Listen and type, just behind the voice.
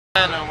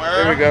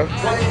we go.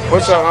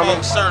 What's up,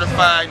 homie?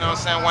 Certified, you know what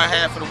I'm saying? One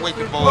half of the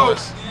Wicked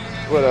Boys.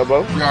 What up,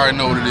 bro? You already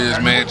know what it is,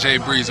 man. Jay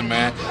Breezer,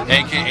 man.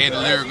 AKA the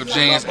Lyrical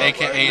Genius,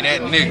 AKA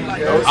that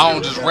nigga. I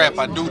don't just rap,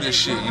 I do this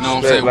shit. You know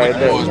what I'm saying?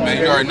 Wicked Boys,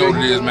 man. You already know what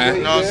it is, man.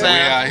 You know what I'm saying?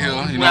 We out here,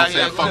 you know what I'm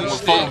saying? Fucking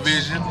with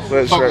 4VISION.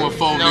 Fucking with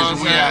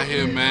 4VISION. We out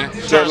here, man.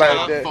 Shout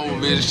out to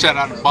 4VISION. Shout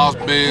out to Boss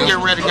Bills. Get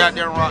ready to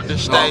goddamn rock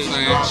this stage. You know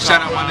what I'm saying?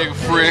 Shout out my nigga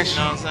Fresh. You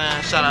know what I'm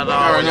saying? Shout out to You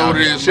all already know what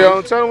it is, Shit,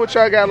 man. tell them what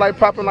y'all got like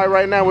popping like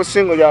right now. What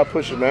single y'all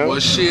pushing, man? Well,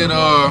 shit,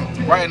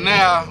 right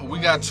now, we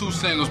got 2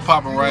 singles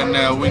popping right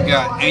now. We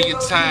got In Your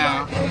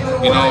Town,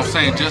 you know what I'm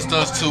saying, Just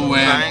Us Two,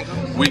 and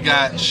we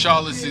got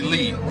Charlotte's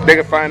Elite. They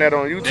can find that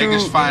on YouTube? They can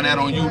find that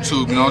on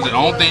YouTube, you know. The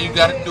only thing you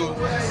gotta do,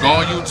 go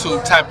on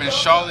YouTube, type in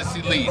Charlotte's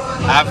Elite.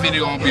 Our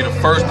video gonna be the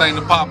first thing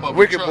to pop up.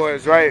 Wicked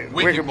Boys, right?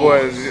 Wicked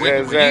Boys.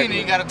 Exactly. You ain't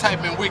even gotta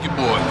type in Wicked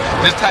Boys.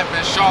 Just type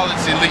in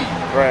Charlotte's Elite.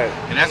 Right.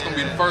 And that's gonna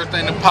be the first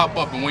thing to pop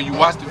up. And when you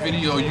watch the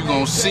video, you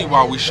gonna see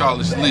why we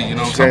Charlotte's Elite. You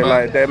know what I'm talking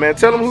about? Like that, man.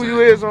 Tell them who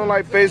you is on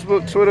like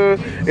Facebook, Twitter,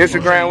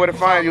 Instagram, where to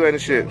find you at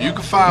and shit. You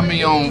can find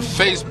me on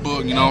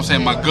Facebook, you know what I'm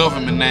saying, my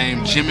government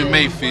name, Jimmy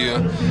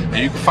Mayfield. And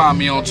you can find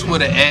me on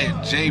Twitter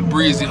at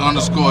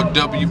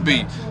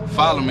JBreezy_WB.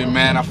 Follow me,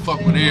 man. I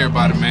fuck with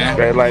everybody, man.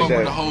 Right, like fuck that.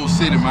 with the whole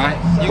city, man.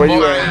 Where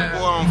you at?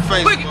 Boy on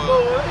Facebook.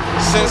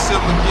 Sincere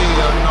McGill, you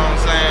know what I'm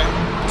saying?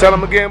 Tell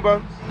them again, bro.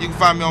 You can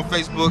find me on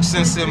Facebook,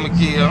 Sincere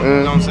McGill, you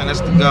know what I'm saying?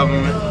 That's the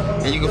government.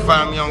 And you can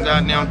find me on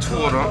goddamn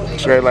Twitter.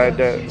 Straight like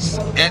that.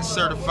 At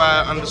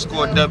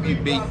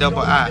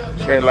certified_WB_I.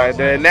 Straight like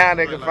that. Now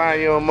they can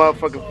find you on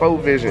motherfucking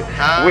 4VISION.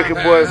 Wicked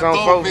Boys on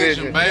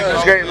 4VISION.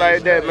 Straight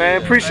like that,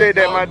 man. Appreciate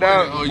that, my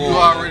dog. Oh, you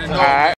already know. All right.